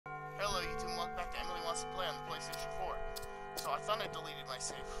to and welcome back to Emily Wants to Play on the PlayStation 4. So I thought I deleted my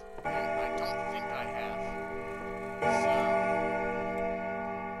save, and I don't think I have. So,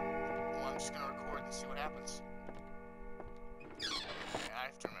 well, I'm just gonna record and see what happens. Okay, I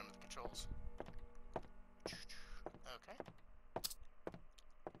have to remember the controls. Okay.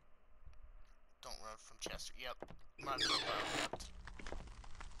 Don't run from Chester. Yep. My profile kept.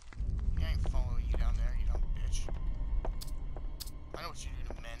 He ain't following you down there, you dumb bitch. I know what you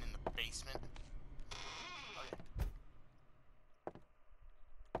do to men in the basement. Okay.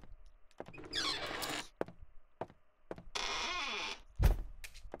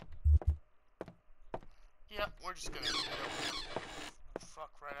 Yep, we're just gonna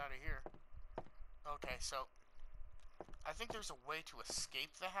fuck right out of here. Okay, so I think there's a way to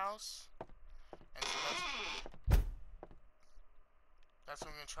escape the house, and so that's what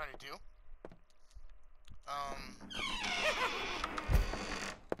I'm gonna try to do.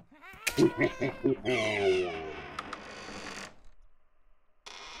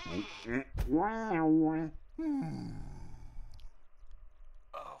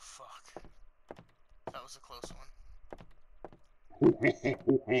 Oh fuck. That was a close one.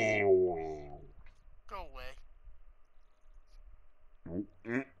 Go away.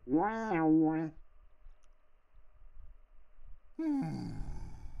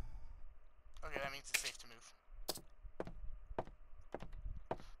 Okay, that means it's safe to move.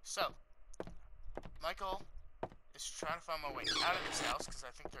 So, my goal is to try to find my way out of this house, because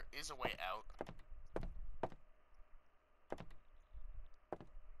I think there is a way out.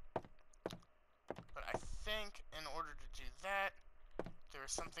 But I think in order to do that, there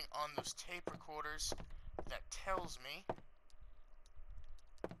is something on those tape recorders that tells me...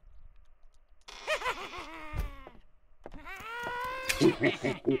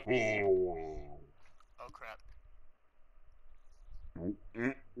 Oh crap.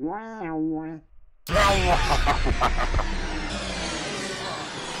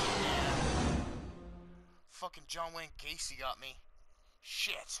 Fucking John Wayne Gacy got me.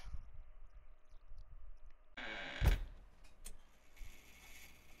 Shit.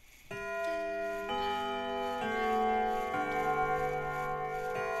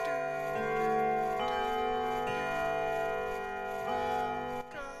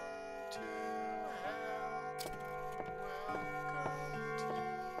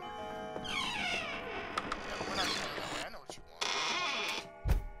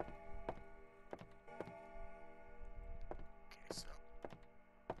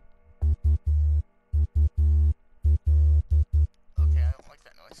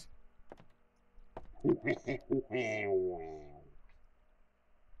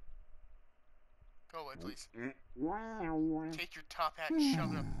 Go away, please. Take your top hat and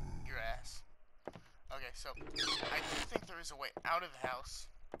shove it up your ass. Okay, so I do think there is a way out of the house.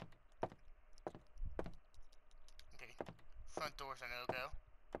 Okay, front doors are no-go.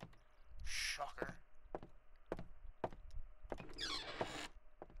 Shocker.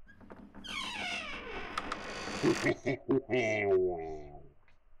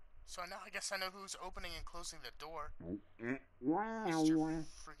 So now I guess I know who's opening and closing the door. Mr.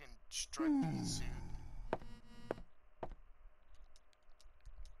 Freaking striped bean suit.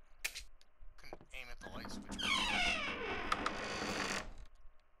 Couldn't aim at the light switch.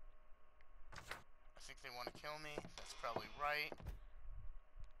 I think they want to kill me. That's probably right.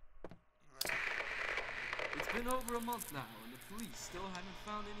 It's been over a month now, and the police still haven't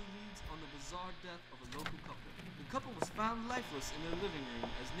found any leads on the bizarre death of a local couple. The couple was found lifeless in their living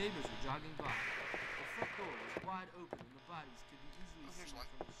room as neighbors were jogging by. The front door was wide open, and the bodies could be easily seen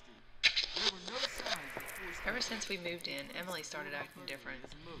from the street. There were no signs of forced... Ever since we moved in, Emily started acting different.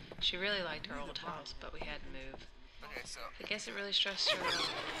 She really liked our old house, but we had to move. Okay, so... I guess it really stressed her out.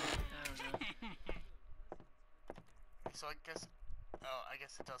 I don't know. So I guess... Oh, I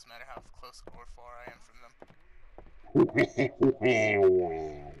guess it does matter how close or far I am from them.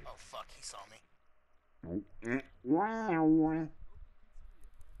 Oh fuck, he saw me.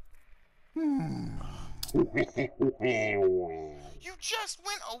 You just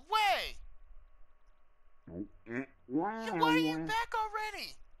went away! Why are you back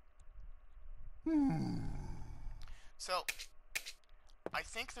already? So, I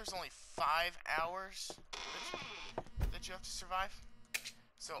think there's only 5 hours that you have to survive.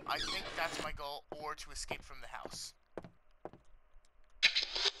 So I think that's my goal, or to escape from the house.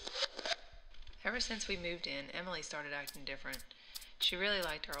 Ever since we moved in, Emily started acting different. She really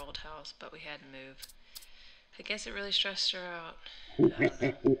liked our old house, but we had to move. I guess it really stressed her out. I don't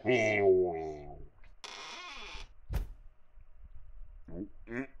know.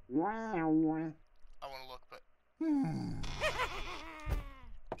 I want to look, but...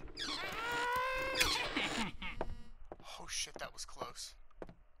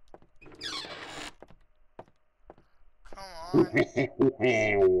 on.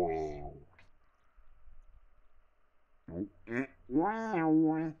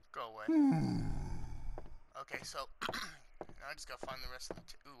 Go away. Okay, so now I just gotta find the rest of the.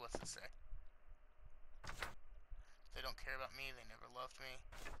 Ooh, what's it say? They don't care about me. They never loved me.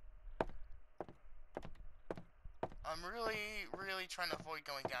 I'm really trying to avoid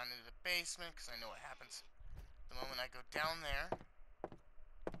going down into the basement because I know what happens the moment I go down there.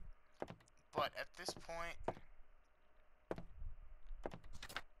 But at this point,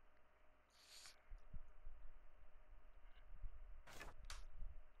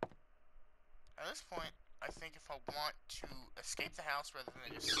 I think if I want to escape the house rather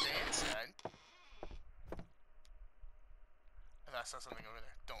than just stay inside. And I saw something over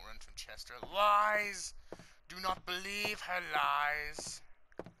there. Don't run from Chester. Lies! Do not believe her lies.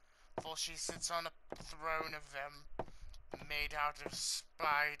 For she sits on a throne of them, made out of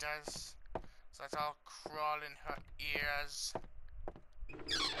spiders, so that I'll crawl in her ears.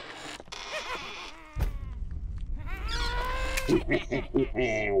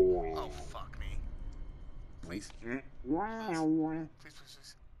 Oh, fuck me. Please. Please.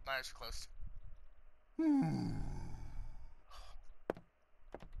 Please. My eyes are closed.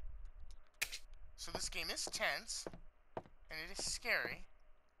 So this game is tense, and it is scary.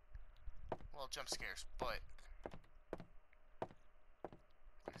 Well, jump scares, but...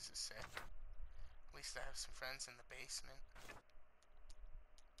 What does this say? At least I have some friends in the basement.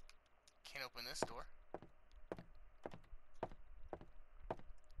 Can't open this door.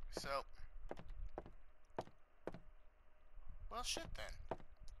 So... Well, shit then.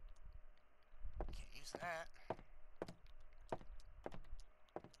 Can't use that.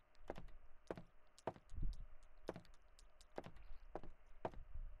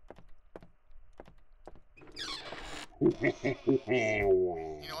 You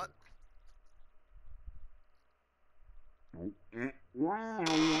know what?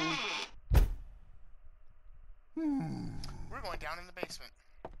 We're going down in the basement.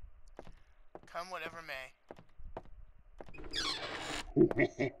 Come whatever may.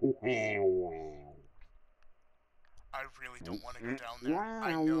 I really don't want to go down there.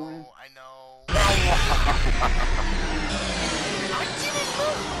 I know. I didn't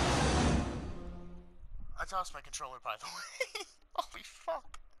move! I tossed my controller, by the way. Holy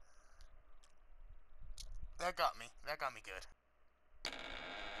fuck. That got me. That got me good.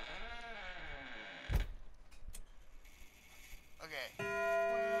 Okay.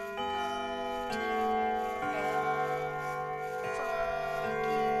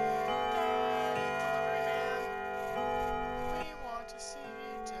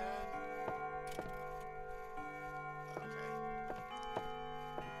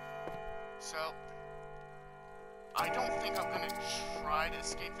 So, I don't think I'm gonna try to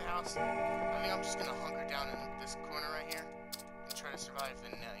escape the house. I think I'm just gonna hunker down in this corner right here and try to survive the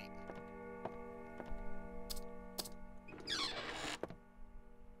night.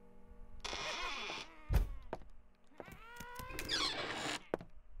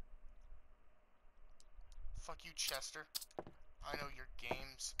 Fuck you, Chester. I know your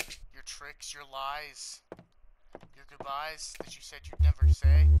games, your tricks, your lies, your goodbyes that you said you'd never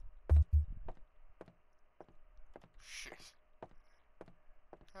say. Shit.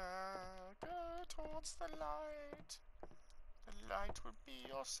 Go towards the light. The light will be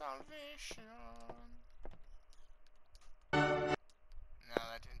your salvation. No,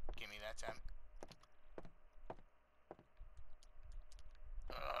 that didn't give me that time.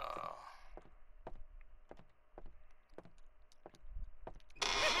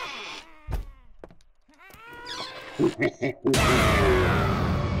 I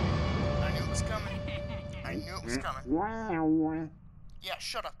knew it was coming. I knew it was coming. Yeah,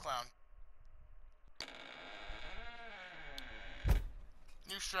 shut up, clown.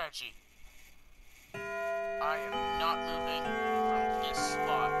 New strategy. I am not moving from this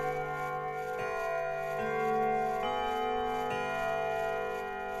spot.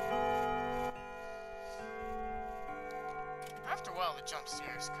 After a while, the jump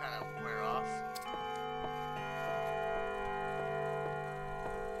scares kind of wear off.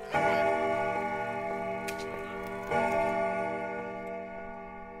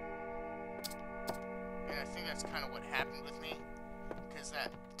 And I think that's kind of what happened with me, because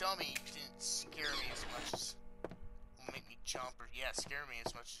that dummy didn't scare me as much as make me jump, or yeah, scare me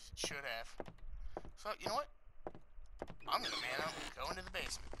as much as it should have. So, you know what? I'm gonna man up, go into the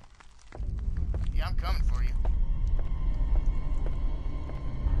basement. Yeah, I'm coming for you.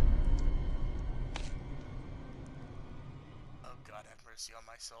 Oh God, have mercy on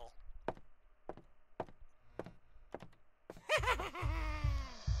my soul.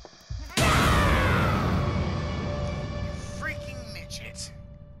 You bitches.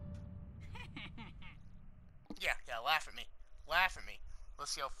 Yeah, laugh at me. Laugh at me.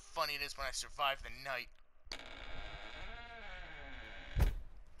 Let's see how funny it is when I survive the night.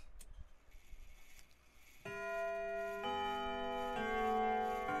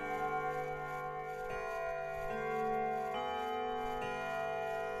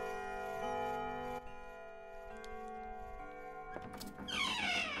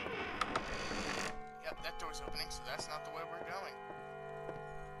 Yep, that door's opening, so that's not the way we're going.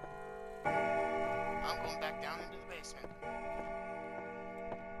 I'm going back down into the basement.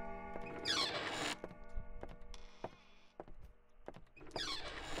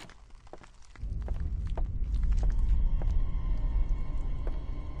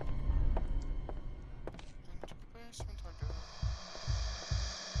 Into the basement I go.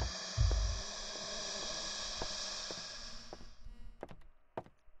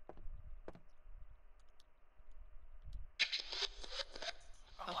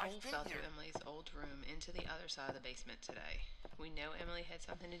 A Oh, hole I've been fell here. through Emily's old room into the other side of the basement today. We know Emily had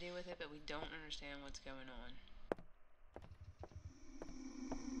something to do with it, but we don't understand what's going on.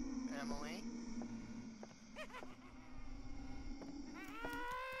 Emily?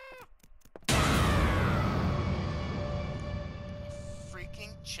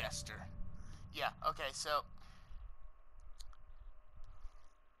 Freaking Chester. Yeah, okay, so...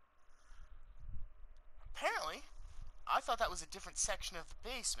 apparently, I thought that was a different section of the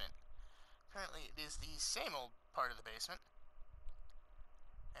basement. Apparently, it is the same old part of the basement.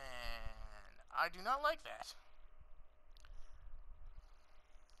 And I do not like that.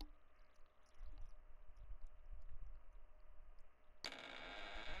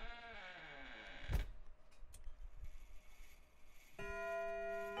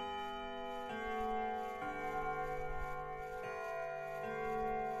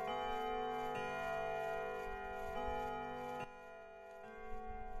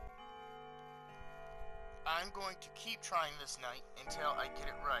 I'm going to keep trying this night until I get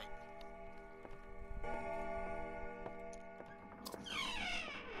it right.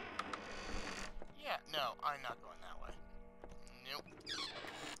 Yeah, no, I'm not going that way. Nope.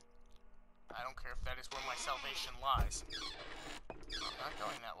 I don't care if that is where my salvation lies. I'm not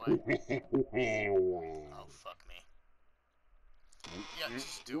going that way. Oh, fuck me. Yeah,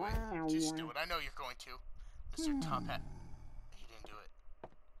 just do it. Just do it. I know you're going to. Mr. Top Hat. He didn't do it.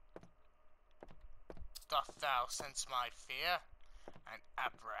 Doth thou sense my fear and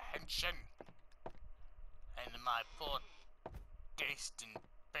apprehension and my poor taste in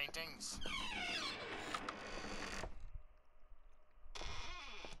paintings?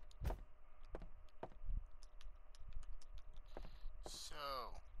 So,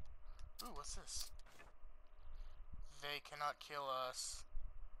 ooh, what's this? They cannot kill us.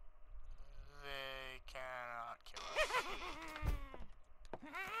 They cannot kill us.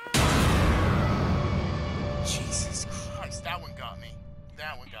 Jesus Christ, that one got me.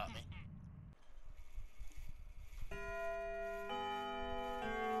 That one got me.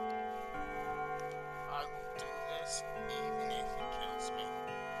 I will do this even if it kills me.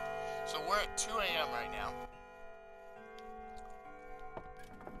 So we're at 2 a.m. right now.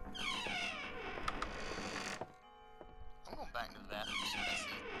 I'm going back into the bathroom to see what I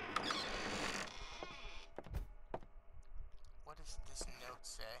see. What does this note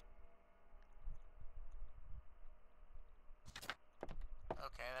say?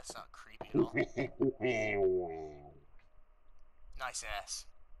 Okay, that's not creepy at all. Nice ass.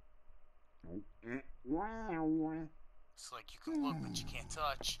 It's like you can look, but you can't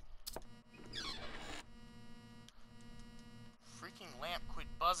touch. Freaking lamp, quit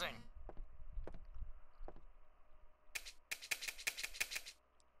buzzing.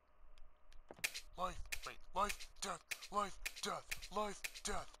 Life, wait, life, death, life, death, life,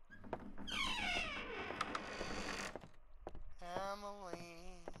 death. Emily.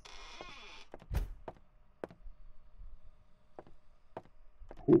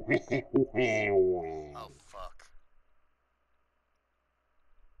 Oh, fuck.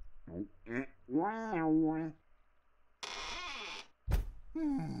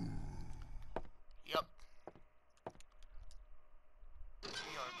 Yep. We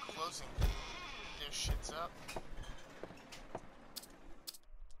are closing this shit's up.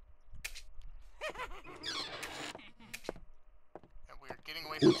 And we are getting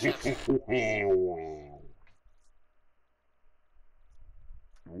away from Chester.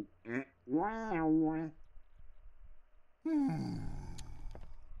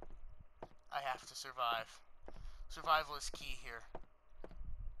 I have to survive. Survival is key here.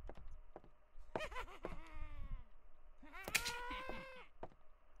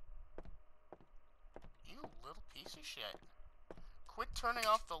 You little piece of shit. quit turning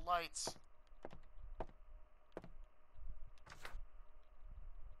off the lights.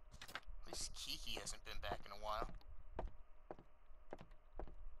 At least Kiki hasn't been back in a while.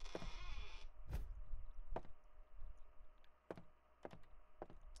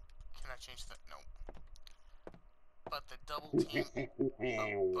 Can I change that? No. But the double team of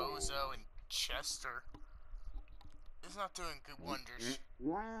Bozo and Chester is not doing good wonders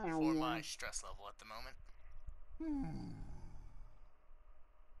for my stress level at the moment.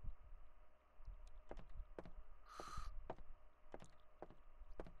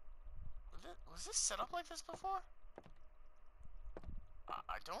 Was this set up like this before?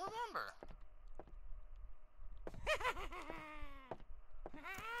 I don't remember.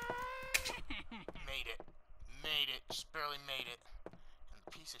 Made it. Made it. Just barely made it. And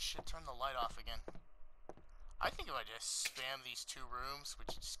the piece of shit turned the light off again. I think if I just spam these 2 rooms,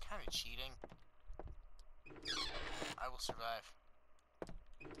 which is kind of cheating, I will survive.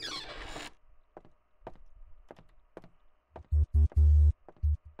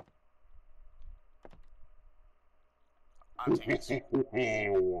 I'm taking this.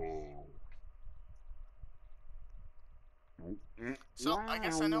 So, I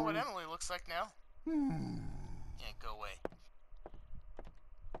guess I know what Emily looks like now. Yeah, go away.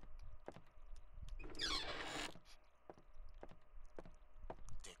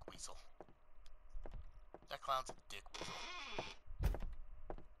 Dick weasel. That clown's a dick weasel.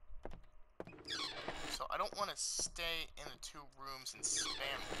 So, I don't want to stay in the 2 rooms and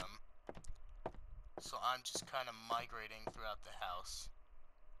spam them. So, I'm just kind of migrating throughout the house.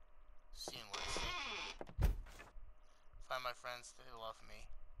 Seeing what I see. Find my friends, they love me.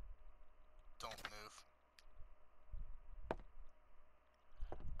 Don't move.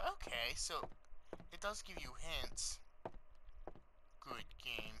 Okay, so it does give you hints. Good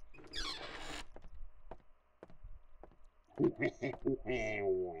game.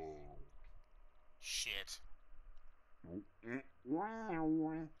 Shit.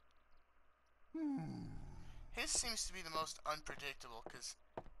 His seems to be the most unpredictable, because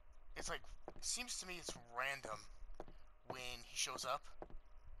it's like, seems to me it's random when he shows up,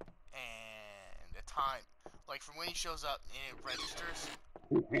 and the time, like from when he shows up and it registers,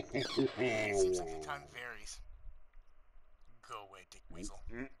 it seems like the time varies. Go away, dick weasel.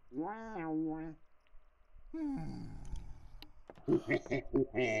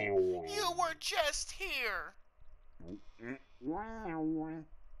 You were just here!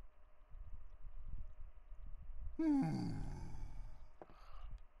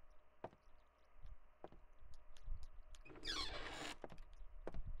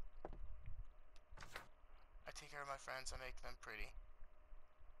 I take care of my friends, I make them pretty.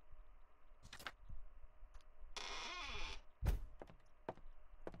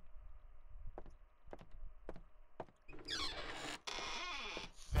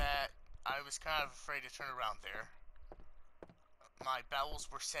 That I was kind of afraid to turn around there. My bowels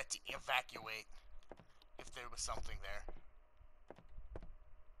were set to evacuate if there was something there.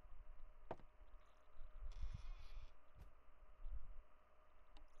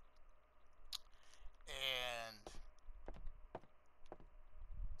 And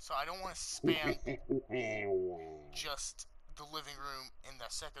so I don't want to spam just the living room in the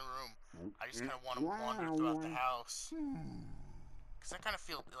second room. I just kind of want to wander throughout the house. Because I kind of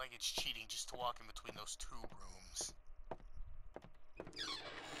feel like it's cheating just to walk in between those 2 rooms.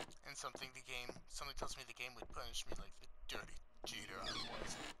 And something tells me the game would punish me like the dirty cheater I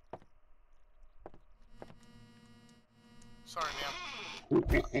was. Sorry, ma'am.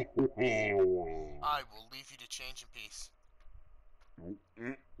 I will leave you to change in peace.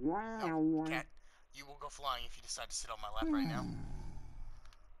 No, cat, you will go flying if you decide to sit on my lap right now.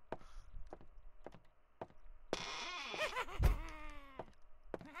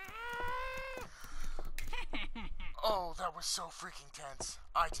 Oh, that was so freaking tense.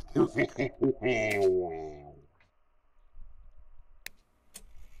 I did nothing.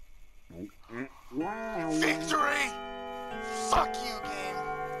 Victory! Fuck you, game.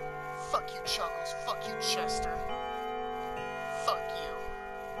 Fuck you, Chuckles. Fuck you, Chester. Fuck you.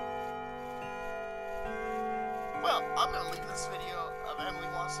 Well, I'm gonna leave this video of Emily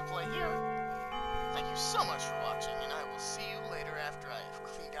Wants to Play here. Thank you so much for watching, and I will see you later after I have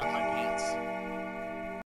cleaned out my pants.